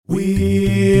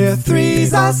We're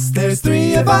three's us, there's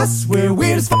three of us. We're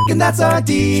weird as fuck and that's our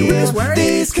deal.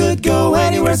 This could go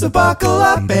anywhere, so buckle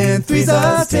up and three's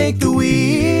us take the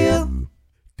wheel.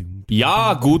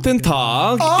 Ja, guten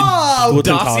Tag. Oh,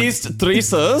 das Tag. ist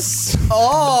Threeses.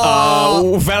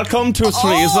 Oh, Welcome to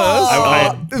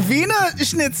Threeses. Wiener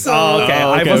Schnitzel. Oh, okay.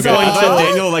 I was okay. going I thought to.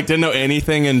 Daniel didn't know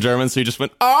anything in German, so he just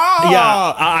went,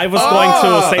 Yeah, I was going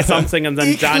to say something, and then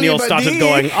Ich Daniel liebe started dich.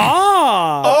 going,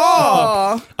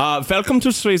 welcome to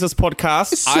Threeses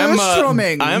podcast.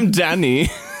 Surströmming. I'm Danny.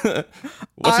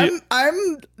 I'm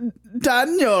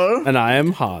Daniel. and I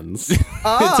am Hans. It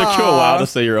took you a while to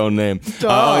say your own name.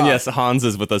 And yes, Hans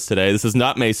is with us today. This is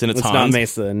not Mason, it's Hans. Not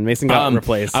Mason. Mason got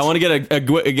replaced. I want to get I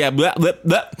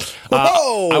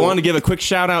want to give a quick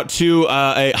shout out to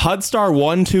a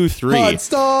Hudstar123.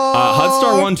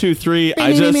 Hudstar123.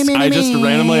 I just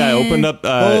randomly I opened up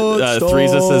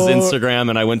Threeses' Instagram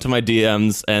and I went to my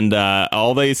DMs and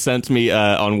all they sent me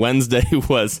on Wednesday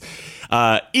was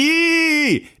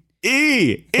your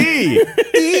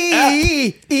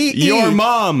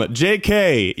mom,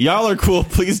 JK. Y'all are cool.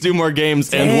 Please do more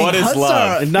games. And what is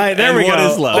love? There And we what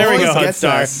go. is love? There we go, Always gets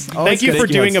Hudstar. us. Always Thank you gets for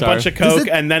us. doing a Hudstar. bunch of coke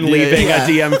and then leaving a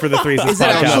DM for the Threeses Is it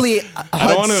podcast. actually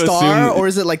I want to Hud Star assume- or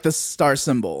is it like the star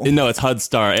symbol? No, it's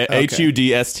Hudstar.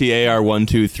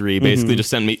 Hudstar123. Basically, just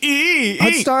sent me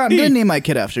Hud Star, I'm gonna name my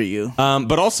kid after you.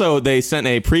 But also, they sent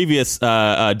a previous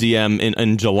DM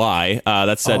in July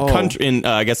that said country in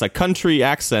I guess a country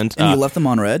accent. And you left them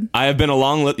on red? I have been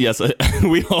along. Yes,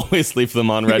 we always leave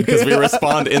them on red because we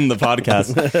respond in the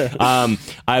podcast.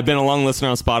 I've been a long listener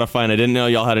on Spotify, and I didn't know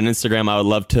y'all had an Instagram. I would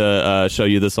love to show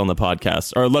you this on the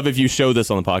podcast, or love if you show this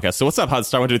on the podcast. So what's up,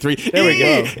 Hudstar123? There we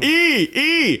go.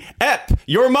 Ep,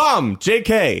 your mom,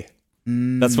 JK.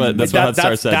 That's what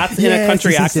Hudstar said. That's in a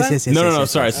country accent? No,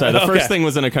 sorry. The first thing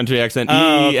was in a country accent.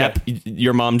 Ep,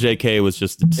 your mom, JK was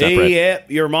just separate.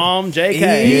 Yep, your mom, JK.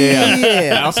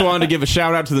 Yeah. I also wanted to give a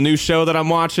shout out to the new show that I'm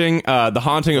watching, The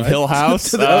Haunting of Hill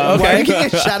House. Why are you giving a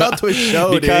shout out to a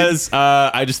show, Because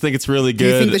I just think it's really good. Do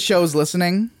you think the show's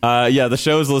listening? Yeah, the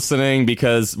show's listening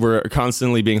because we're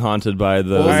constantly being haunted by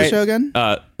the... What was the show again?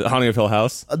 The Haunting of Hill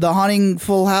House. The Haunting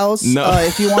Full House? No.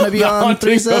 If you want to be The on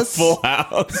Haunting of Threeses? Full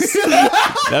House.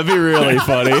 That'd be really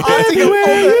funny.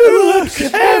 Everywhere you look.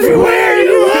 Everywhere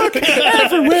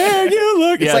you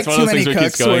look. It's like too many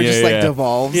cooks where it just like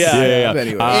devolves. Yeah. But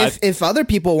anyway, if other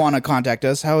people want to contact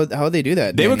us, how would they do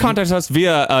that? They would Danny? contact us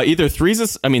via either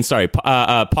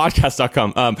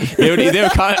podcast.com.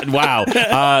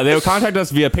 They would contact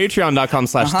us via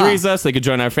patreon.com/threesus. They could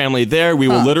join our family there. We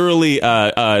will literally,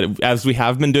 as we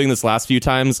have been doing this last few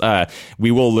times,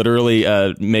 we will literally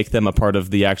make them a part of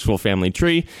the actual family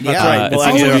tree. Yeah. Right. It's We'll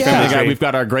actually add our you to our family family guy. tree. We've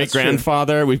got our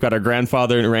great-grandfather. We've got our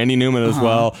grandfather, Randy Newman, as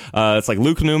well. It's like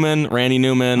Luke Newman, Randy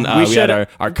Newman. We had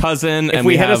our cousin. If and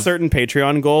we hit have a certain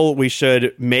Patreon goal, we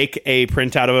should make a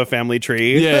printout of a family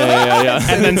tree. Yeah.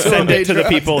 And then send it to the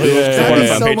people who Yeah, support That'd us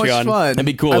be on so much Patreon. fun. That'd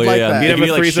be cool. I'd like yeah. that. It'd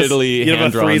be like Threeses- shittily you'd have a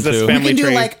hand-drawn Threeses too. We family can do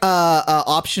tree. like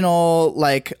optional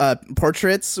like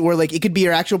portraits where like it could be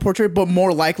your actual portrait, but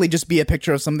more likely just be a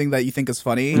picture of something that you think is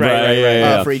funny.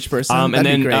 Right. For each person. And That'd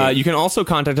then be great. you can also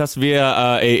contact us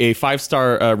via a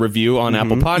 5-star review on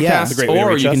Apple Podcasts, Yeah. That's a great way to or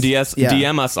reach you can us.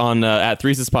 DM us on at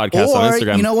Threeses Podcast on or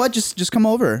Instagram. you know what? Just come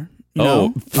over. You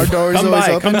know, our doors Come always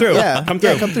by, open. come through, Yeah, come through.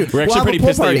 Yeah, come through. We're actually We'll have pretty a pool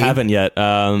pissed that you party. haven't yet. You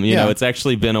know, Yeah. it's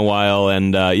actually been a while,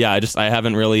 and I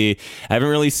haven't really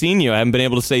seen you. I haven't been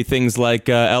able to say things like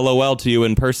LOL to you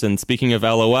in person. Speaking of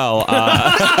LOL,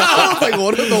 Like,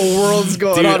 what in the world's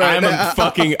going dude, on right now?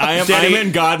 I'm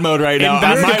in God mode right now.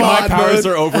 You're in My God powers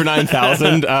mode. are over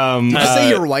 9,000. Did you say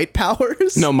your white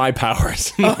powers? No, my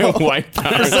powers. My white For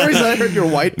powers. some reason, I heard your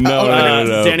white powers.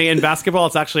 No. Danny, in basketball,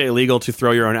 it's actually illegal to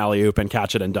throw your own alley-oop and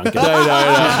catch it and dunk it. That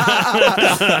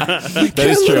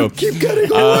is true. Keep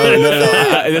getting away with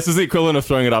it. This is the equivalent of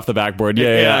throwing it off the backboard.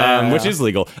 Yeah. Which is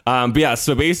legal. But yeah,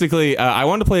 so basically, I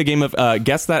wanted to play a game of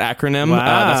Guess That Acronym. Wow.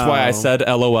 That's why I said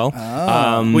LOL.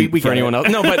 We for get anyone it. else.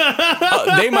 No, but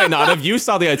they might not have. You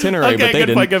saw the itinerary, Okay, but they good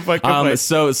didn't. point, good point, good point.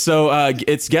 So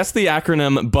it's Guess the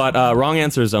Acronym, but wrong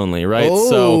answers only, right? Oh.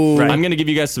 So Right. I'm going to give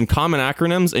you guys some common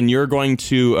acronyms, and you're going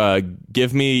to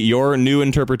give me your new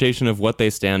interpretation of what they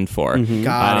stand for.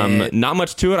 Got it. Not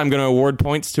much to it. I'm going to award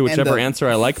points to And whichever the answer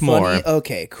I like funny- more.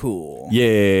 Okay, cool.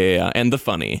 Yeah, and the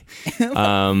funny.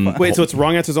 Wait, so it's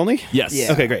wrong answers only? Yes.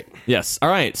 Yeah. Okay, great. Yes. All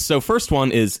right. So first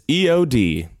one is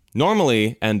EOD.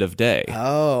 Normally, end of day.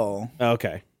 Oh.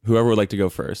 Okay. Whoever would like to go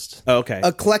first. Okay.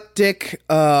 Eclectic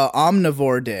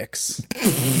omnivore dicks.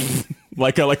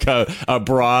 like a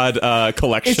broad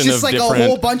collection It's just of like different. a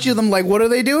whole bunch of them. Like, what are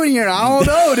they doing here? I don't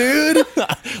know, dude.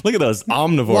 Look at those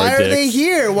omnivore Why dicks. are they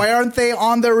here? Why aren't they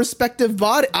on their respective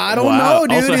body? I don't know,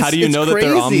 dude. Also, how do you It's know that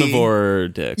they're crazy.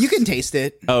 omnivore dicks? You can taste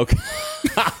it. Okay.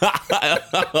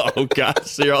 Oh gosh,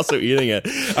 so you're also eating it.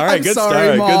 All right, I'm good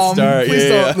sorry, start. Mom. Good start. Please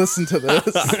yeah, don't listen to this.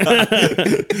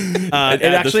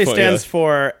 It actually stands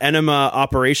for Enema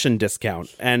Operation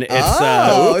Discount, and it's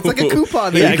It's like a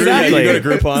coupon. Yeah, that you exactly. You go to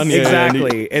Groupon. Yeah,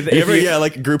 Exactly. And If you ever, you-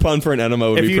 like Groupon for an enema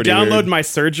would if be you pretty download weird. my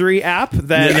surgery app,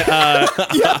 then you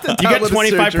download get a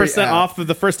 25% surgery app. off of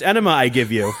the first enema I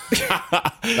give you.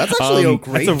 That's actually a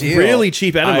great It's a deal. really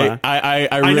cheap enema. I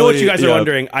know what really- you guys are yeah.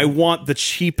 wondering. I want the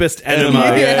cheapest enema.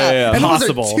 Enema, yeah. And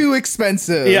possible. those are too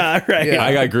expensive. Yeah, right. Yeah.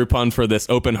 I got Groupon for this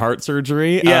open heart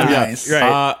surgery. Yeah, Nice.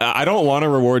 right. I don't want to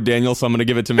reward Daniel, so I'm going to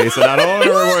give it to Mason. I don't want to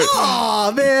reward.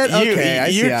 Oh man. Okay,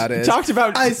 I see how it is. Talked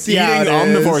about I see eating how it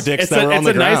is. omnivore dicks that were on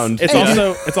the ground.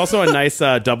 It's also a nice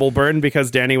double burn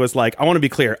because Danny was like, I want to be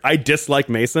clear. I dislike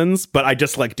Mason's, but I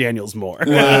dislike Daniel's more.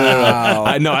 Wow.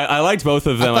 I liked both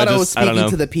of them. I thought I was I don't speaking know.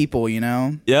 to the people, you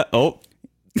know. Yeah. Oh,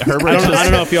 Herbert. I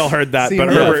don't know if y'all heard that, See, but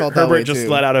Herbert felt that way, Herbert just too.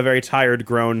 let out a very tired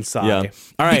groan sigh. Yeah.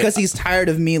 All right. Because he's tired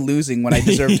of me losing when I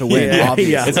deserve to win. Yeah,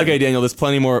 obviously. yeah. It's okay, Daniel. There's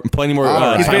plenty more. right. He's time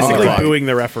on the basically clock. booing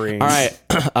the refereeing. All right.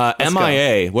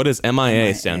 MIA. What does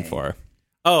MIA stand for?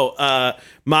 Oh,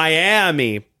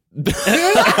 Miami.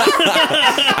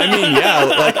 I mean,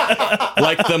 yeah,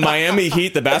 like the Miami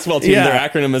Heat, the basketball team. Yeah. Their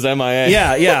acronym is MIA.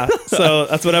 Yeah. So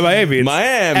that's what MIA means.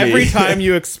 Miami. Every time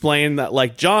you explain that,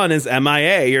 like, John is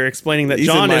MIA, you're explaining that He's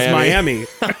John in is Miami.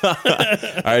 All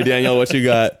right, Daniel, what you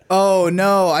got? Oh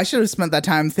no, I should have spent that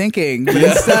time thinking. But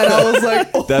instead, I was like,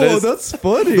 "Oh, That's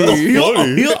funny."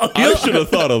 I should have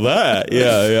thought of that.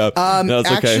 Yeah. No, it's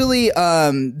okay. Actually,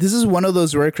 this is one of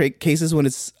those rare cases when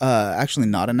it's actually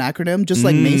not an acronym, just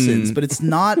like Mason's, but it's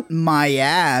not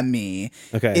Miami.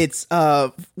 Okay. It's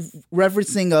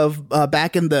referencing of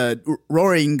back in the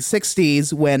roaring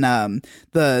 60s when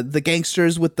the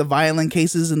gangsters with the violent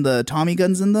cases and the Tommy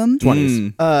guns in them.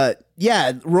 20s.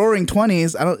 Yeah, roaring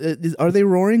 20s. I don't. Are they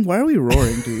roaring? Why are we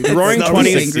roaring, dude? The Roaring not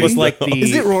really 20s angry. was like the...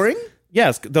 Is it roaring?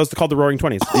 Yes, those are called the Roaring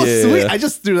 20s. Oh, Yeah, sweet! yeah. I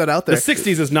just threw that out The there.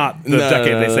 60s is not the No,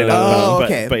 decade no, they say no, that no, about. Oh,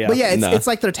 okay. But yeah. it's, No. it's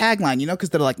like their tagline, you know, because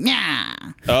they're like, "Nah."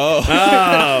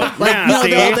 Oh, Like, yeah,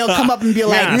 you know, see? they'll come up and be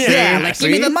like, Yeah, "Yeah, see? like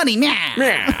give me See? the money, nah."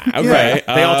 okay.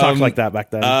 They all talked like that back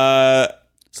then.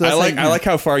 So I that's like I like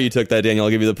how far you took that, Daniel. I'll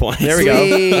give you the point. there we go.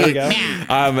 Sweet. There we go.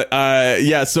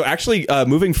 Yeah. So actually,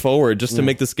 moving forward, just to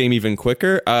make this game even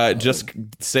quicker, just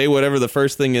say whatever the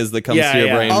first thing is that comes Yeah, to your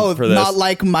yeah. brain Oh, for this. not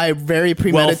like my very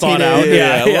premeditated. thought out.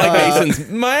 yeah, Yeah. like Mason's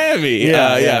Miami.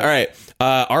 Yeah, Yeah. yeah. All right.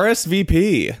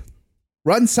 RSVP.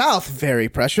 Run south, very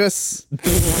precious.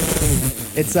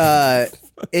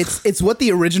 It's what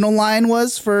the original line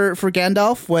was for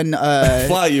Gandalf when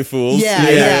Fly, you fools.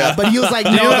 yeah. But he was like,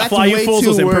 no, know that that's Fly You way Fools too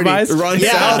was wordy. improvised? Run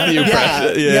south, you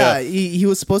precious. Yeah. He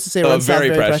was supposed to say run south,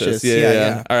 Very precious.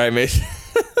 Yeah. All right, Mason.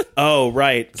 Oh,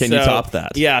 right. Can you top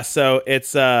that? Yeah, so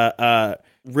it's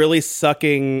really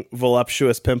sucking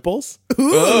voluptuous pimples.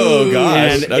 Oh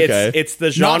gosh. And Okay. it's the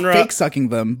Not genre... fake sucking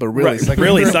them, but really Right, sucking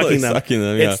really them. sucking them. sucking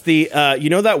them, yeah. It's the you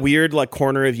know that weird like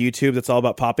corner of YouTube that's all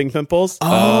about popping pimples.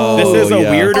 Oh, this is a yeah.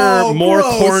 weirder, Oh, more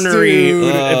gross, cornery.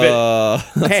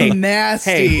 dude. Hey,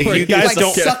 Nasty. Hey, if you guys like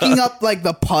don't, sucking up like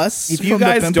the pus. if you from the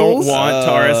guys don't pimples. want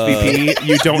to RSVP,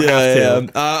 you don't have to.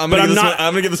 I'm But gonna I'm give this not- one,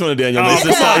 I'm gonna give this one to Daniel. Oh,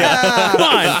 Mason. come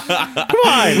on, come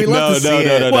on. We love to see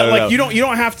it. What, no, like no. you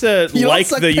don't have to You don't like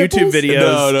suck the YouTube pimples?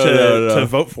 videos to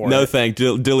vote for No, it. thank.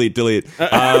 Delete.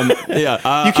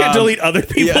 Yeah. You can't delete other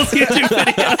people's YouTube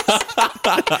videos.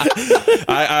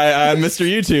 I'm Mr.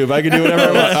 YouTube. I can do whatever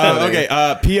I want. Okay.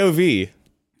 POV.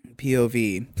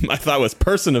 POV. My thought was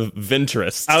person of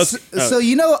interest. So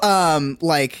you know,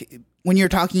 like when you're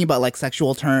talking about like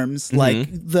sexual terms, like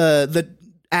the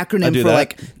acronym do for that.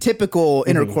 like typical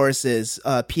intercourse is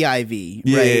PIV, right?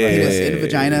 yeah, Penis yeah, in yeah,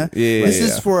 vagina. yeah, This yeah.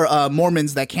 is for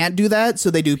Mormons that can't do that, so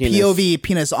they do POV,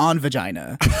 penis on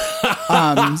vagina,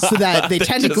 so that they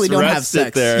technically just don't have rest it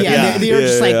sex. there. Yeah, they're Yeah,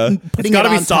 just like yeah. putting It's gotta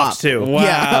it be on soft, top. too.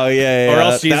 Wow. Yeah. Or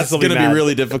else Jesus that's will be gonna be mad.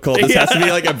 really difficult. This has to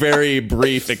be like a very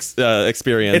brief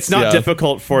experience. It's not Yeah.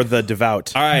 difficult for the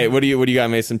devout. All right. What do you got,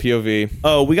 Mason? POV.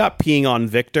 Oh, we got peeing on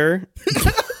Victor.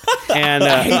 And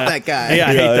I hate that guy. Yeah,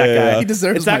 I hate that guy. yeah. He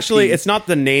deserves It's my actually pee. it's not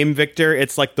the name Victor.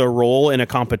 It's like the role in a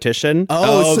competition.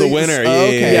 Oh, the winner. Yeah,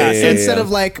 okay. yeah, So yeah, instead yeah.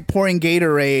 of like pouring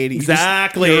Gatorade, you just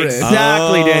Exactly, pour it.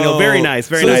 exactly, Daniel. Very nice,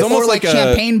 very So nice. it's almost Or like like a-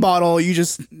 champagne bottle, you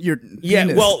just Yeah,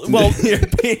 penis. well, Your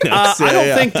penis. I Yeah, don't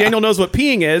yeah. think Daniel knows what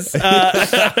peeing is.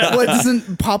 what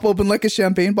doesn't pop open like a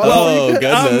champagne bottle? Oh,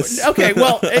 goodness. Okay,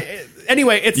 well,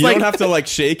 Anyway, it's You like don't have to like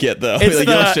shake it though. it's Like,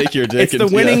 you don't shake your dick. It's the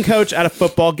and- winning yeah. coach at a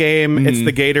football game. It's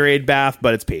the Gatorade bath,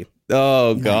 but it's pee.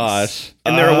 Oh gosh.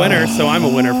 And they're a winner, so I'm a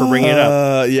winner for bringing it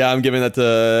up. Yeah, I'm giving that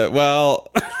to. Well,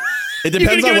 it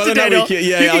depends give on it whether to or not Daniel. we.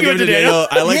 You Yeah, can I'll give give it to Daniel.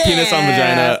 I like penis on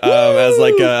vagina as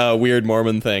like a weird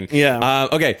Mormon thing. Yeah.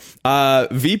 Okay.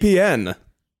 VPN.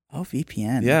 Oh,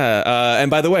 VPN. Yeah.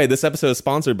 And by the way, this episode is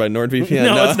sponsored by NordVPN.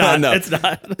 No, it's not. No. It's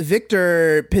not.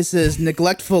 Victor pisses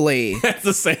neglectfully. It's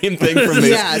the same thing from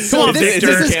Mason. Yeah, so Come on, this Victor.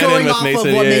 is Canon going with off Mason.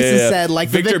 of what Yeah, Mason yeah. said. Like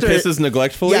Victor pisses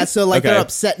neglectfully. Yeah, so like Okay. they're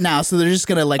upset now, so they're just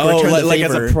gonna like Oh, return the like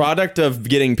favor. as a product of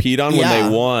getting peed on Yeah.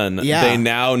 when they won, Yeah. they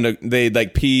now they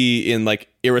like pee in like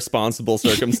irresponsible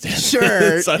circumstances.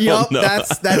 Sure. So I Yup, don't know.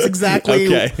 that's exactly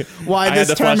why I this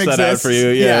had to term flesh that exists. out for you.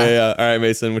 Yeah. All right,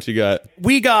 Mason, what you got?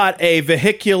 We got a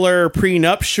vehicular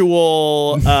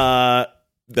prenuptial.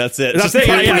 That's it. That's Just it.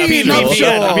 Yeah, Prenuptial.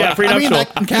 yeah, I prenuptial. mean,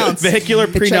 that counts. Vehicular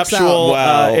It checks out. prenuptial.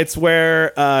 Wow. It's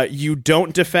where you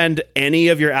don't defend any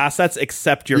of your assets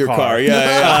except your car.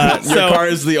 Yeah. Your So, car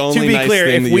is the only to be nice clear,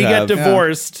 thing if that we you get have.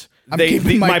 divorced, I'm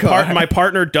keeping my car. my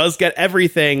partner does get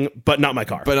everything, but not my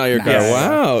car. But not your car. Yeah.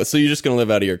 Wow. So you're just gonna live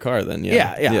out of your car then?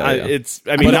 yeah. It's.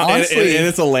 I mean, But not, honestly- and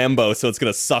it's a Lambo, so it's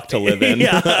gonna suck to live in.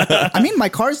 I mean, my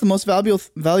car is the most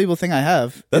valuable thing I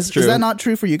have. That's Is true. that not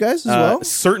true for you guys as well?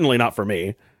 certainly not for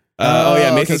me. Oh yeah,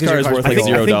 okay, Mason's 'cause car your is car's worth I like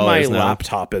think, $0 my now.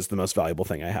 laptop is the most valuable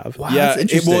thing I have. Wow, Yeah, that's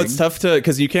interesting. well, it's tough to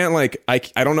because you can't like I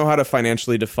don't know how to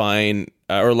financially define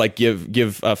or like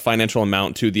give a financial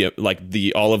amount to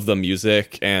the all of the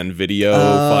music and video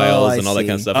files I and all that see.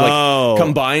 kind of stuff. Like Oh.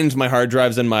 combined, my hard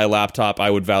drives and my laptop, I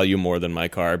would value more than my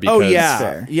car because Oh yeah,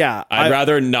 Fair. yeah. I'd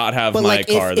rather not have But my like,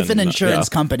 car if than an insurance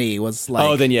yeah. company was like,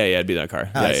 Oh, then yeah, it'd be that car.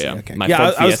 I Yeah, see, yeah. okay. My Yeah,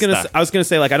 Ford I was Fiesta. gonna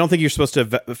say like I don't think you're supposed to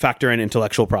factor in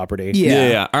intellectual property.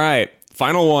 yeah, All right,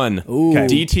 final one. Ooh. Okay.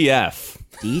 DTF.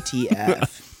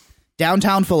 DTF,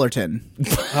 downtown Fullerton.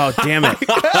 Oh damn it!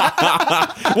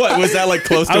 What was that like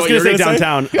close to I was what gonna you were say gonna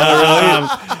downtown.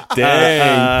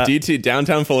 Dang. DT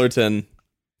downtown Fullerton.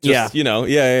 Just, Yeah. you know,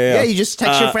 yeah. Yeah, you just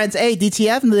text your friends, "Hey,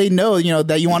 DTF," and they know,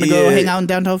 that you want to go Yeah. hang out in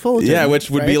downtown Fullerton. Yeah, which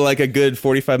would be right? like a good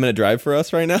 45-minute drive for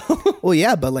us right now. Well,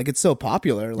 yeah, but like it's so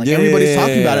popular, like Yeah, everybody's yeah,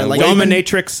 talking about yeah. it. Like even-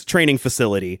 Dominatrix training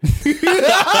facility.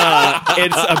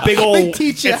 It's a big old. They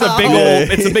teach you It's a how. big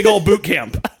old. It's a big old boot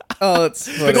camp. oh, it's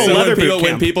Big old So leather when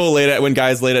boot people, camp. when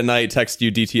guys late at night text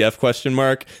you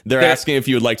DTF ? They're asking if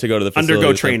you would like to go to the facility. Undergo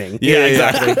with them. training. Yeah,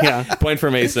 exactly. Yeah. Point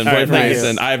for Mason. All Point right, for nice.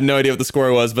 Mason. I have no idea what the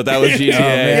score was, but that was GTA.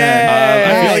 man.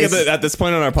 I feel Nice. like at this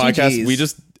point on our podcast,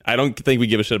 GGs. I don't think we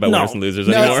give a shit about No. winners and losers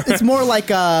no, anymore. it's more like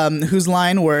Whose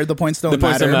Line, where the points don't The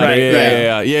points matter. don't matter.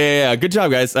 Right, Yeah. Good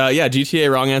job, guys. Yeah,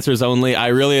 GTA wrong answers only. I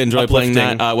really enjoy playing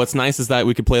Uplifting. that. What's nice is that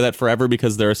we could play that forever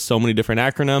because there are so many different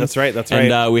acronyms. That's right, that's And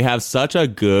right. we have such a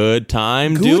good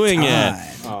time Good doing time.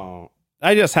 it. Oh,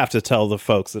 I just have to tell the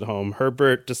folks at home.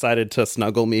 Herbert decided to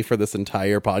snuggle me for this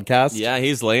entire podcast. Yeah,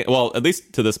 he's late. Well, at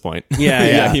least to this point.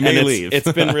 Yeah. He may And it's- leave.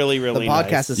 It's been really, The really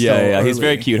podcast nice. is still Yeah. He's early.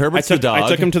 very cute. I Herbert's the dog. I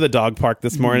took him to the dog park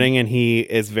this morning, and he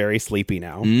is very sleepy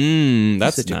now.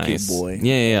 That's Such a cute nice. boy.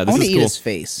 Yeah. I This want to is eat cool. his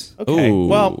face. Okay. Ooh.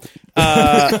 Well,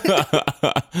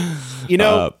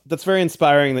 that's very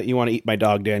inspiring that you want to eat my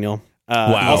dog, Daniel.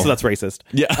 Wow. Also, that's racist.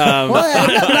 Yeah.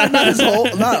 Well, not his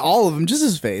whole, not all of them, just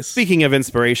his face. Speaking of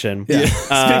inspiration,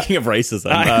 Speaking of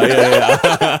racism,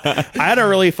 I had a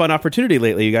really fun opportunity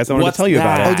lately, you guys. I wanted What's to tell you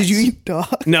about that? Oh, it. did you eat dog?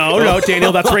 No,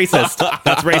 Daniel, that's racist.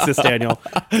 That's racist, Daniel.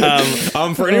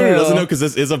 For anyone who doesn't know, because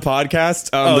this is a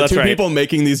podcast, the that's two right. people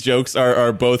making these jokes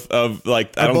are both of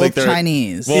like I don't both think they're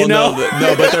Chinese. Well, You know?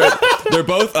 no, but they're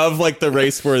both of like the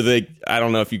race where they. I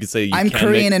don't know if you could say you I'm can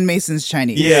Korean make- and Mason's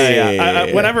Chinese.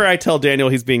 Yeah. Whenever I tell Daniel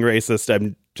he's being racist,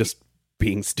 I'm just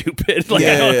being stupid. Like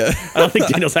Yeah. I don't think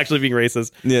Daniel's actually being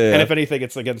racist. Yeah. And if anything,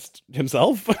 it's against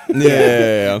himself.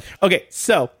 Yeah. Okay,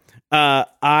 so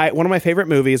one of my favorite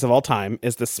movies of all time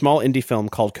is this small indie film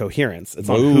called Coherence. It's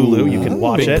on Hulu. You can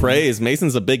watch Big it. praise.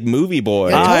 Mason's a big movie boy.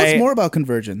 Yeah, tell I- us more about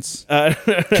Convergence.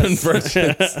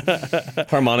 Convergence.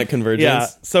 Harmonic convergence. Yeah.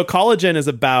 So Collagen is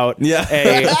about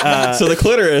Yeah. So the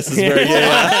clitoris is very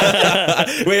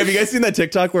Wait, have you guys seen that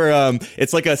TikTok where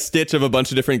it's like a stitch of a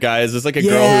bunch of different guys? There's like a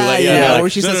girl who like where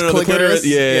she says the clitoris.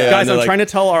 Yeah. Guys, and I'm they're trying to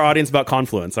tell our audience about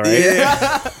Confluence, all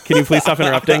right? Can you please stop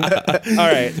interrupting? All right.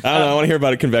 I don't know. I want to hear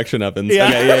about a convection explosion happens. Yeah.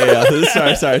 Okay,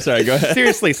 yeah. Sorry. Go ahead.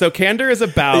 Seriously, so Candor is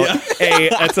about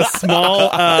it's a small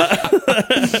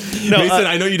Mason,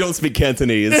 I know you don't speak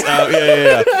Cantonese.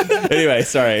 Yeah. Anyway,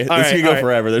 sorry. This could go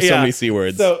forever. There's so many C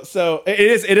words. So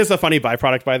it is a funny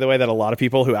byproduct, by the way, that a lot of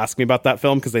people who ask me about that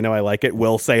film because they know I like it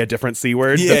will say a different C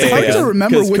word. It's hard to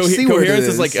remember which C word coherence it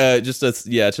is. is like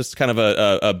it's just kind of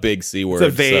a big C word.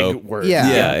 It's a vague word.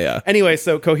 Yeah. Anyway,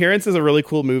 so Coherence is a really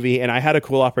cool movie, and I had a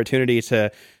cool opportunity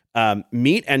to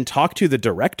meet and talk to the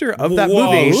director of that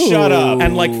movie. Shut up.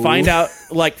 And like find out,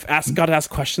 got to ask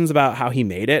questions about how he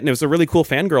made it, and it was a really cool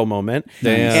fangirl moment.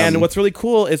 Damn. And what's really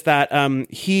cool is that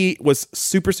he was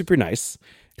super, super nice.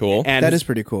 Cool. And That is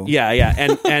pretty cool. Yeah.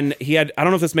 And he had, I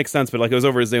don't know if this makes sense, but like it was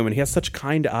over Zoom, and he has such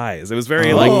kind eyes. It was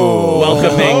very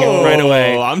welcoming right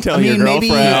away. I'm telling your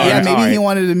girlfriend. Maybe he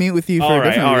wanted to meet with you for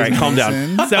a different reason. Calm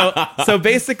down. So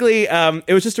basically,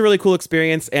 it was just a really cool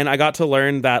experience, and I got to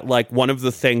learn that like one of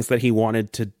the things that he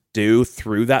wanted to do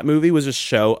through that movie was just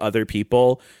show other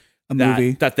people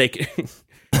movie that they can.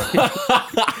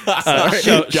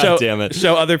 God damn it.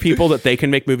 Show other people that they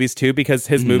can make movies too, because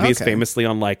his movie is famously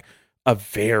on like a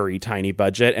very tiny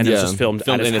budget, and it's just filmed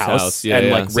at his house. Yeah, and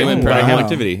yeah. like Same in written by Paranormal him.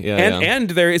 Activity. Yeah, And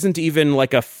there isn't even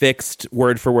like a fixed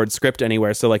word for word script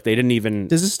anywhere, so like they didn't even.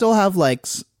 Does it still have like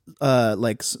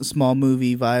small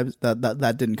movie vibes?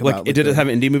 That didn't come out. Did it have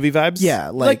indie movie vibes? Yeah,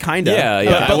 like kind of. Yeah.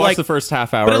 But I watched like the first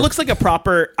half hour. But it looks like a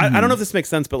proper. I don't know if this makes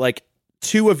sense, but like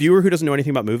to a viewer who doesn't know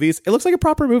anything about movies, it looks like a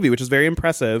proper movie, which is very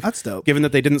impressive. That's dope. Given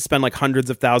that they didn't spend like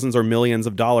hundreds of thousands or millions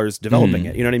of dollars developing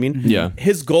it. You know what I mean? Yeah.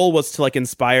 His goal was to like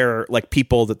inspire like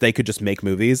people that they could just make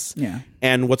movies. Yeah.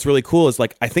 And what's really cool is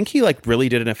like I think he like really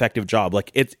did an effective job.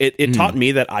 Like it taught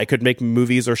me that I could make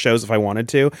movies or shows if I wanted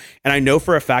to. And I know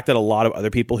for a fact that a lot of other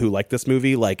people who like this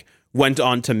movie like went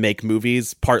on to make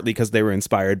movies partly because they were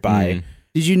inspired by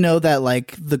Did you know that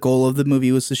like the goal of the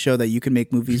movie was to show that you can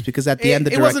make movies? Because at the end,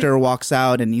 the it wasn't- director walks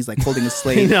out and he's like holding a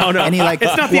slate. No. And he like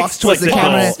It's not the walks towards the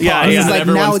explicit camera. goal. Yeah, and yeah. he's like,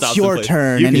 Everyone now it's stops your and plays.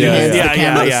 turn. And he can- hands yeah, the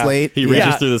camera yeah. the slate. He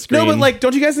reaches through the screen. No, but like,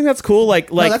 don't you guys think that's cool? Like,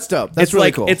 that's dope. That's it's really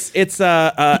like, cool. It's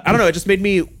I don't know. It just made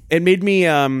me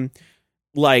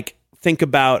like think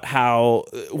about how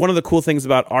one of the cool things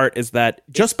about art is that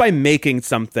just by making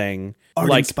something Art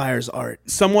like inspires art.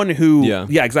 someone who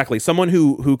exactly. someone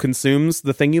who consumes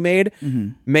the thing you made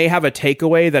may have a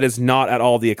takeaway that is not at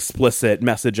all the explicit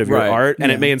message of your Right. art,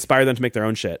 and it may inspire them to make their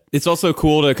own shit. It's also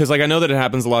cool to, because like I know that it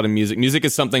happens a lot in music. Music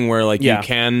is something where like you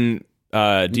can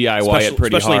DIY it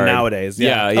pretty especially hard nowadays.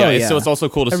 Yeah. Oh, yeah. So it's also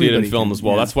cool to see it Everybody in film can, as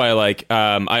well. yeah. That's why like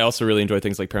I also really enjoy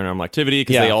things like Paranormal Activity,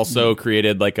 because Yeah. they also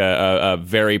created like a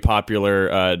very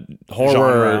popular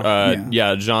horror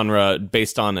genre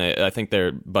based on it. I think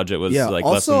their budget was like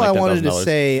less than also, like I wanted to $10,000.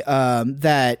 say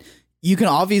that you can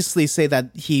obviously say that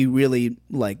he really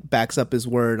like backs up his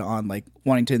word on like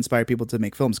wanting to inspire people to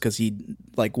make films, because he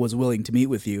like was willing to meet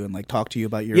with you and like talk to you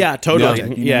about your Totally.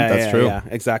 project, you know? Yeah, That's true. Yeah,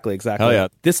 exactly. Hell yeah.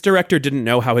 This director didn't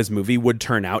know how his movie would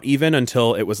turn out even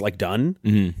until it was like done,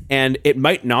 and it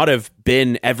might not have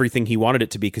been everything he wanted it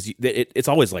to be, because it's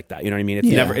always like that. You know what I mean?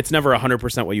 It's never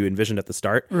 100% what you envisioned at the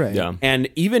start. Right. Yeah. And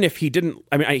even if he didn't,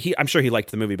 I mean, I'm sure he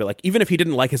liked the movie, but like even if he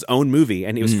didn't like his own movie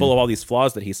and he was full of all these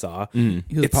flaws that he saw, He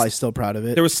was probably still proud of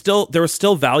it. there was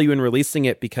still value in releasing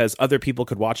it because other people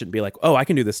could watch it and be like, oh, I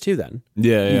can do this too then.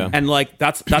 Yeah. And like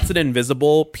that's an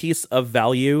invisible piece of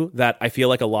value that I feel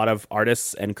like a lot of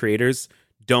artists and creators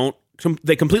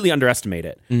they completely underestimate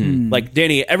it. Like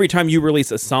Danny, every time you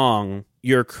release a song,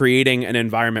 you're creating an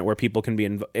environment where people can be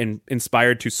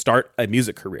inspired to start a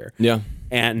music career. Yeah.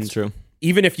 And That's true.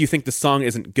 even if you think the song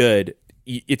isn't good,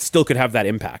 it still could have that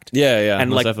impact. Yeah. And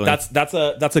most like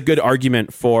definitely. that's a good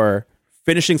argument for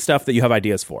finishing stuff that you have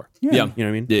ideas for. Yeah. You know what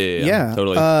I mean? Yeah.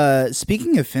 Totally.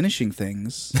 Speaking of finishing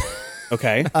things,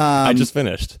 Okay. I just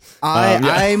finished. I'm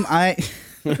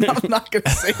not gonna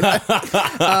say that.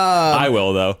 I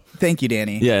will though. Thank you,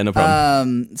 Danny. Yeah, no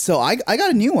problem. So I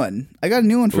got a new one. I got a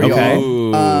new one for Okay. y'all.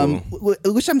 Ooh.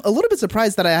 Which I'm a little bit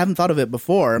surprised that I haven't thought of it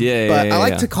before. Yeah, but yeah, I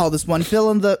like yeah. to call this one fill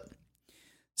in the.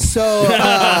 So But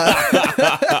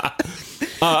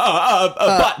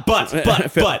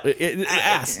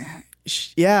ass.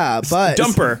 yeah, but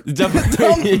Dumper.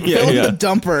 fill in Yeah. the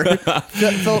dumper.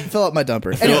 Fill up my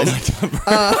dumper.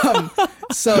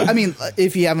 Anyways, so I mean,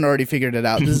 if you haven't already figured it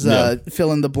out, this is a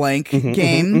fill in the blank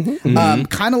game,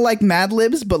 kind of like Mad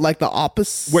Libs, but like the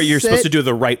opposite. Where you're supposed to do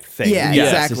the right thing. Yeah,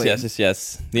 exactly. Yes.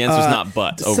 The answer's not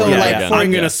but over so, and over like, again. for-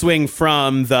 I'm gonna swing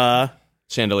from the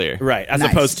Chandelier. right as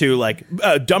Nice. opposed to like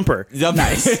dumper.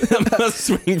 Nice. I'm gonna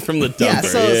swing from the dumper. Yeah,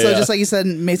 so just like you said,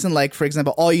 Mason, like for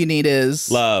example, all you need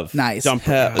is Love. Nice.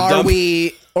 Dumper. Are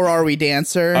we Or are we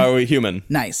dancer? Are we human?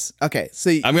 Nice. Okay, so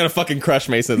I'm gonna fucking crush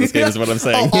Mason in this game. Is what I'm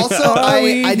saying. Oh, also,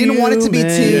 I didn't want it to be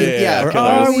too. Yeah, Or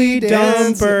killers. are we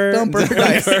Dumper?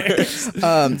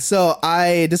 Nice. So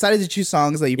I decided to choose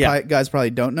songs that you guys probably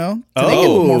don't know to make it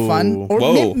Oh. more fun. Or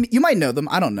Whoa. you might know them.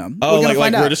 I don't know. Oh, We're gonna like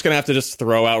find out. we're just gonna have to just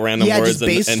throw out random Yeah, words just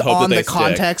based and hope on that they the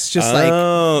context, just like,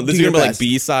 oh, this do is your gonna be like best.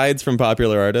 B-sides from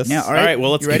popular artists. Yeah. All All right. right,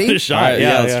 well, let's you ready? give it a shot. All right,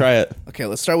 yeah, let's try it. Okay,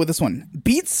 let's start with this one.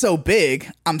 Beats so big,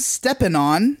 I'm stepping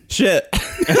on. Shit. No,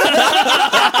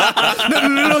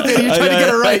 dude, you're trying to get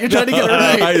it right. You're trying to get it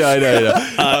right. I know.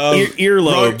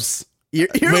 Earlobes.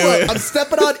 Earlobe. I'm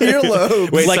stepping on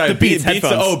earlobes. Wait, Like sorry, the Beats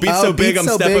headphones. Oh, beats Oh, so big. Beats I'm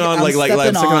so stepping big, on I'm like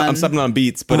stepping I'm stepping on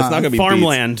beats, but it's not gonna be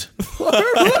Farmland.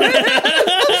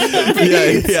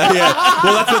 Beats. Yeah.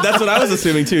 Well, that's what I was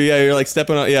assuming too. Yeah, you're like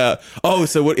stepping on. Yeah. Oh,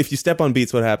 so what if you step on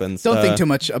beats? What happens? Don't think too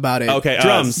much about it. Okay.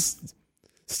 Drums.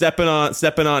 Stepping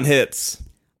on hits.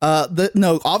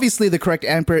 Obviously the correct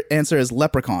answer is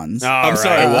leprechauns. I'm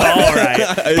sorry. All right.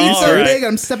 Beats All so right. big,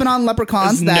 I'm stepping on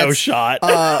leprechauns. There's That's no shot.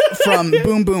 From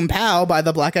Boom Boom Pow by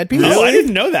the Black Eyed Peas. Oh, I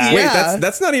didn't know that. Wait, Yeah.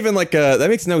 that's not even like that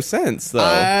makes no sense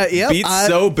though. Yep, Beats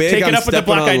so big. Take it I'm up with the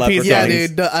stepping Black on Eyed Peas. Yeah, leprechauns.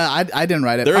 dude. I didn't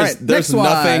write it. All right, There's next one.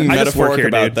 nothing I just work metaphoric here,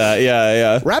 about dude. that.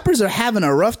 Yeah. Rappers are having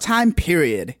a rough time.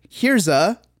 Period. Here's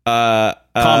a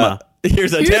Comma.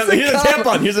 Here's a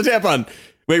tampon. Here's a tampon.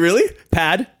 Wait, really?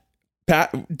 Pad.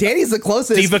 Pat. Danny's the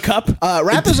closest. Diva cup.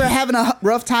 Rappers are having a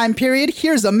rough time. Period.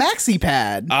 Here's a maxi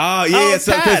pad. Oh yeah,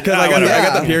 so Pad. because I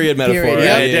got the period metaphor. Period.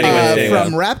 Yeah, Yep. yeah.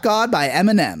 From Rap God by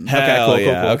Eminem. Hell cool.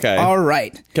 Okay. All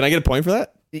right. Can I get a point for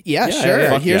that? Yeah, sure.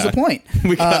 Fuck Here's yeah. a point.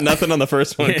 We got nothing on the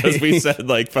first one because we said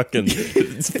like fucking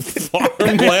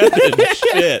farmland and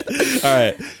shit. All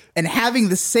right. And having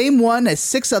the same one as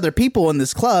 6 other people in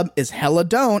this club is hella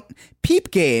don't.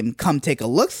 Peep game. Come take a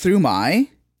look through my.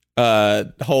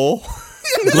 Hole.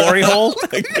 Glory hole.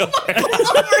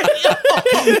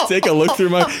 Take a look through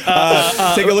my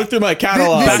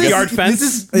catalog. Backyard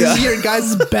fence? This is your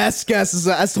guys' best guess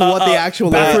as to what the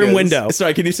actual bathroom lyric is. window.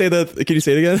 Sorry, can you say it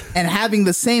again? And having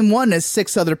the same one as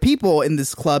 6 other people in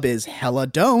this club is hella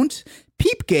don't.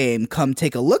 Peep game. Come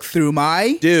take a look through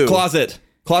my. Dude. Closet.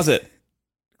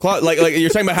 Like you're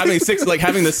talking about having the six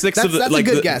of the That's a like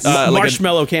good the, guess. like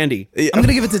Marshmallow candy. I'm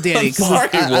gonna give it to Danny because sorry,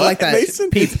 I what, like that.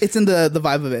 Mason? It's in the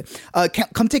vibe of it.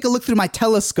 Come take a look through my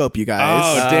telescope, you guys.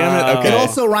 Oh damn it! Okay. It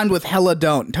also rhymed with hella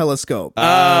don't telescope.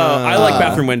 I like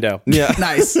bathroom window. yeah.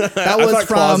 Nice. That was thought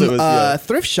from closet was, yeah.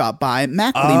 Thrift Shop by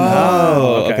Mac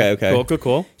Oh, okay.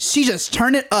 Cool. She just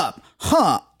turned it up.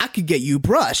 Huh. I could get you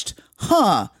brushed.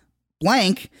 Huh.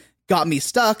 Blank. Got me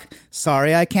stuck.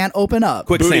 Sorry, I can't open up.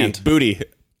 Quicksand. Booty.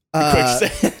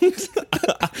 Quicksand.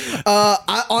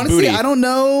 I honestly, Booty. I don't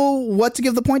know what to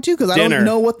give the point to because I Dinner. don't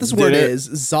know what this word Dinner. is.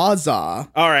 Zaza. All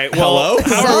right. Well,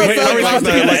 Hello? How are we like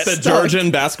supposed the to Georgian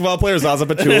basketball player Zaza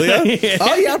Pachulia?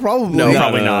 Oh yeah, probably. No,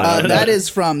 probably not. That is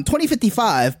from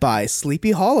 2055 by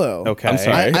Sleepy Hollow. Okay. I'm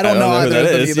sorry. I don't know who either that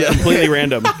of them is. either. Yeah. Completely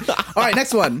random. All right,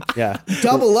 next one. Yeah.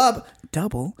 Double up,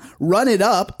 run it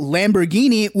up,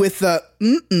 Lamborghini with the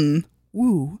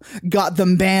woo. Got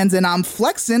them bands and I'm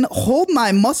flexing. Hold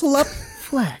my muscle up,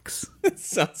 flex. It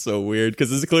sounds so weird because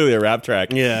this is clearly a rap track.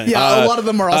 Yeah. Yeah, a lot of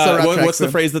them are also rap tracks, What's the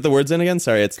so. phrase that the word's in again?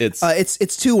 Sorry, it's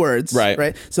It's 2 words,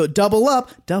 Right. So double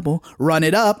up, run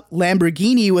it up,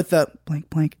 Lamborghini with the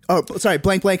blank. Oh, sorry,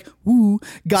 blank. Woo.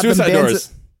 Got Suicide them bands. Doors.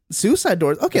 Suicide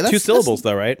Doors. Okay, that's 2 syllables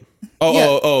though, right?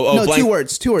 No, blank. 2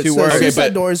 words. 2 words. Two So words. Okay, Suicide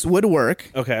but- Doors would work.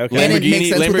 Okay. And it makes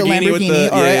sense with the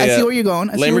Lamborghini. All right, I see where you're going.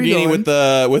 Lamborghini with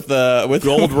the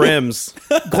Gold rims.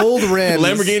 gold rims.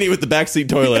 Lamborghini with the backseat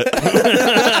toilet.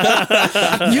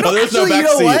 You know, there's no actually, you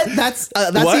know backseat. what? That's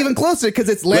What? even closer because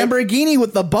it's Lamborghini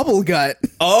with the bubble gut.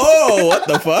 Oh, what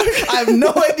the fuck? I have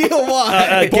no idea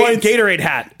why. Gatorade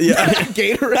hat. Yeah.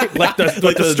 Gatorade. Like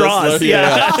the straws.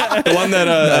 Yeah. The one that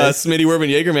Smitty Werben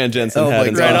Jaegerman Jensen Oh had. my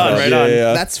in God. Seinfeld. Right on.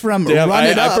 Yeah. That's from Damn, Run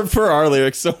It I Up. prefer our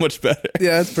lyrics so much better.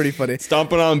 Yeah, that's pretty funny.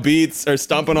 Stomping on beats or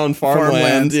stomping on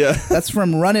farmland. Yeah. That's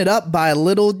from Run It Up by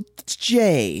Little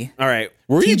J. All right.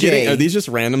 Were you TJ. getting? Are these just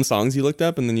random songs you looked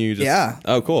up and then you just? Yeah.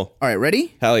 Oh, cool. All right,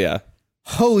 ready? Hell yeah.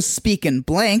 Hoes speaking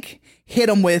blank. Hit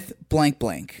them with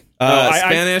blank.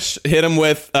 Spanish. Hit him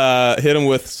with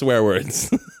swear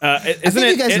words. Isn't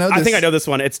you guys know I think this. I know this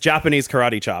one. It's Japanese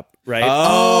karate chop, right?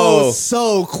 Oh,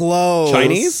 so close.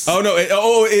 Chinese? Oh no!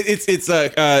 It's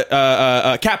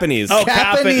Capanese. Oh,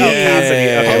 Capanese.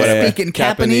 Yeah. Hoes whatever. speaking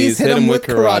Capanese. Hit them with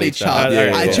karate chop.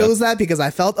 Yeah, I yeah. chose that because I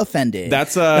felt offended.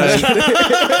 That's Nicki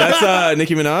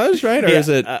Minaj, right? Or is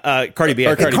it Cardi B?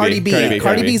 Or I think. Cardi B.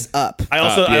 Cardi B's up. I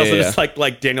also Yeah, just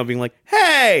like Daniel being like,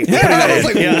 "Hey, I was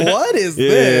like, what is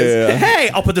this? Yeah. hey,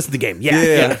 I'll put this in the game."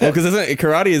 Yeah. Well, because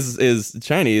karate is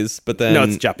Chinese. Chinese, but then No,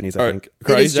 it's Japanese, I think.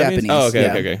 It is Japanese. Oh, okay,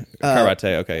 yeah. okay.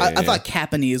 Karate. Okay. I thought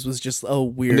Japanese was just a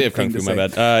weird Yeah, thing Kung to Fu, my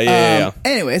say. bad. Yeah.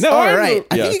 Anyways, No, all I right. know-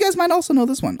 I yeah. think you guys might also know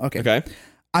this one. Okay.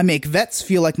 I make vets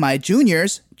feel like my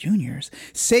juniors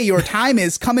say your time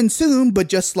is coming soon, but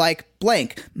just like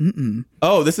blank.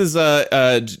 Oh, this is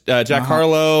Jack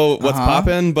Harlow. What's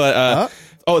poppin'? But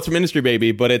it's from Industry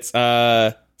Baby. But it's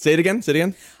say it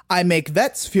again. I make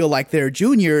vets feel like they're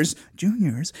juniors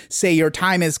say your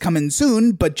time is coming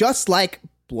soon, but just like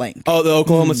blank. Oh, the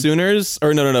Oklahoma Sooners?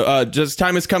 Or no. Just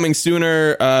time is coming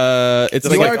sooner. It's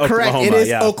You like are correct. Oklahoma, It is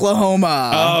yeah.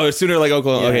 Oklahoma. oh, sooner like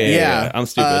Oklahoma. Okay, yeah. I'm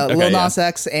stupid. Okay, Lil yeah. Nas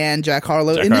X and Jack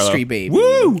Harlow, Jack Industry Harlow. Baby.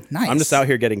 Woo! Nice. I'm just out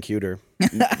here getting cuter.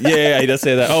 Yeah, he does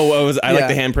say that. Oh, what was I like Yeah.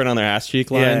 the handprint on their ass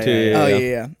cheek line Yeah, too? yeah, Oh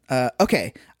yeah.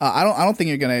 Okay. I don't think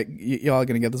y'all are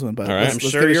gonna get this one, but All right. let's I'm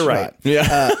give sure it a you're shot. right.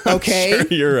 Yeah. Okay. Sure,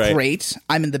 you're right. Great.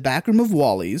 I'm in the back room of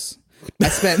Wally's. I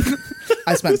spent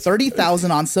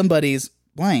 $30,000 on somebody's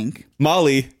blank.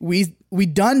 Molly. We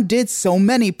done did so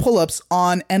many pull-ups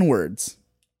on N-words.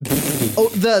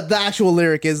 The actual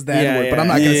lyric is the N-word, but I'm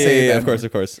not gonna say that.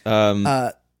 Of course.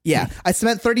 Yeah, I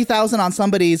spent $30,000 on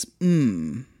somebody's.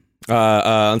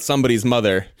 On somebody's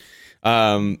mother.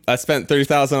 I spent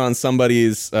 $30,000 on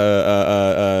somebody's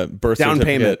birth Down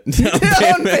certificate.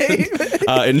 Down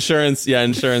payment. Insurance. Yeah,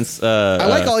 insurance. I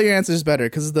like all your answers better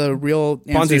because the real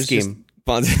answer Ponzi is just scheme.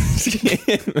 Ponzi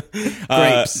scheme.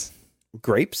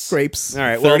 Grapes? Grapes. All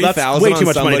right. Well, that's 30,000 way too on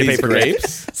much money to pay somebody's for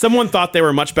grapes. grapes. Someone thought they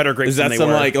were much better grapes Is that than they some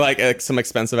were. some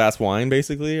expensive ass wine,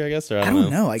 basically? I guess. Or I I don't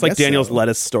don't know. I It's like guess Daniel's so.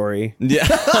 lettuce story Yeah.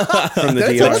 from the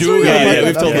That's dealer. awesome. Lechuga. Yeah, Yeah,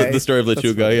 we've told okay. the story of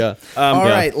Lechuga. Yeah. All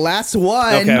yeah. right, last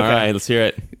one. Okay. All right, let's hear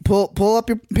it. Pull up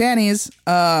your panties.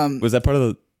 Was that part of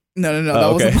the? No. That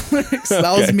Oh, okay. wasn't lyrics. That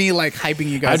was Okay. me like hyping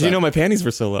you guys. How'd you up. know my panties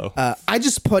were so low? I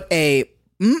just put a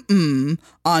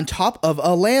on top of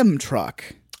a lamb truck.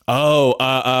 Oh,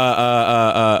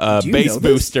 Do you bass know this?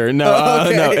 booster. No, Oh,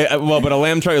 okay. well, but a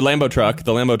Lambo truck.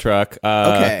 The Lambo truck.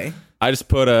 Okay. I just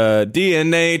put a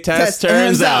DNA test. Test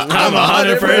turns out I'm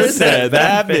 100%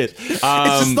 that bitch. It's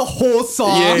just the whole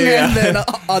song yeah. and then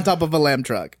on top of a lamb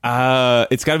truck.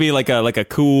 It's got to be like a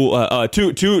cool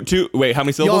two. Wait, how many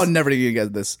Y'all syllables? never gonna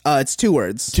get this. It's 2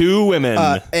 words. Two women.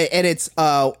 And it's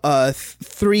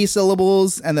 3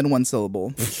 syllables and then 1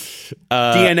 syllable.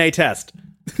 DNA test.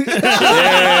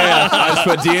 yeah. I just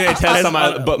put DNA test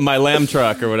on my lamb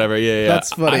truck or whatever. Yeah.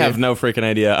 That's funny. I have no freaking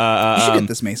idea. You should get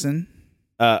this, Mason.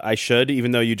 I should,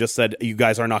 even though you just said you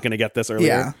guys are not going to get this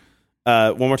earlier.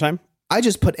 Yeah. One more time. I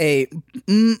just put a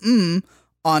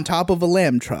on top of a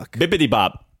lamb truck. Bippity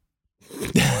bop.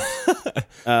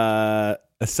 Yeah,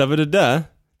 Sabba-da-da.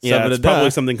 it's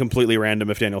probably something completely random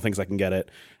if Daniel thinks I can get it.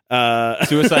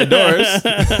 Suicide doors.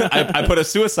 I put a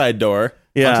suicide door on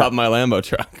Yeah. top of my Lambo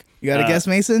truck. You got a guess,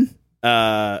 Mason?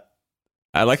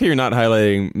 I like how you're not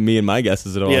highlighting me and my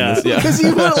guesses at all. Yeah. On this. Yeah. Because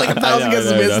you put like 1,000 I know,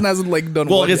 guesses. I know. Mason hasn't like done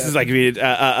well, one this yet. is like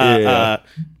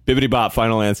Bibbidi bop.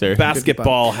 Final answer.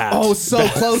 basketball hat. Oh, so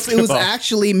close. It was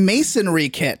actually masonry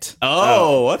kit.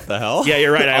 Oh, what the hell? yeah,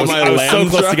 you're right. I On was, my I was so lamb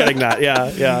close to truck? getting that.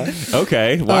 Yeah.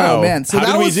 Okay. Wow. Oh, man. So how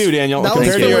that did was- we do, Daniel? that was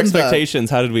Compared to your filling the- expectations,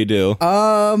 how did we do?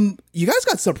 You guys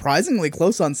got surprisingly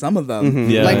close on some of them.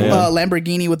 Yeah, like yeah.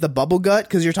 Lamborghini with the bubble gut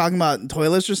because you're talking about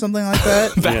toilets or something like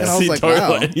that. And I was Backseat like, wow.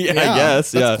 toilet. Yeah, I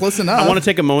guess, That's yeah. close enough. I want to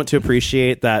take a moment to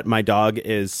appreciate that my dog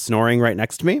is snoring right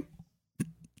next to me.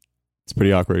 It's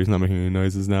pretty awkward. He's not making any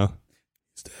noises now.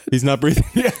 He's not breathing.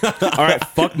 All right,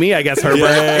 fuck me, I guess, Herbert.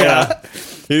 Yeah.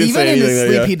 He didn't Even say in his anything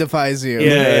sleep, there, he defies you.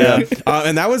 Yeah.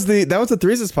 And that was the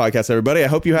Threeses podcast, everybody. I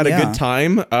hope you had a Yeah. good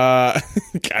time. I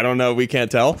don't know. We can't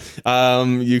tell.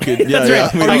 You could. Yeah, That's yeah.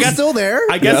 right. We- Are I you guess- still there?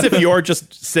 I guess if you're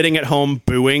just sitting at home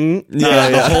booing Yeah.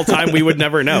 the whole time, we would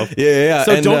never know. Yeah.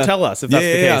 So And, don't tell us if that's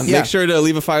the case. Yeah. Make sure to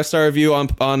leave a 5-star review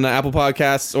on Apple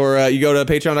Podcasts, or you go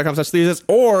to patreon.com/Threeses,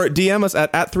 or DM us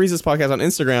at Threeses Podcast on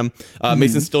Instagram.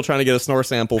 Mason's still trying to get a snore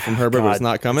sample from Herbert, but it's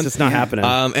not coming. It's just not happening.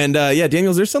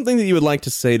 Daniel, is there something that you would like to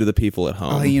say to the people at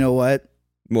home? Oh, you know what?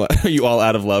 What? Are you all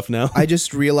out of love now? I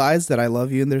just realized that I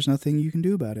love you and there's nothing you can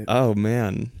do about it. Oh,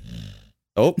 man.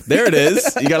 Oh, there it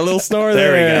is. You got a little snore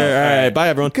there. There we go. All right. Bye,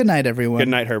 everyone. Good night, everyone. Good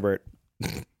night, Herbert.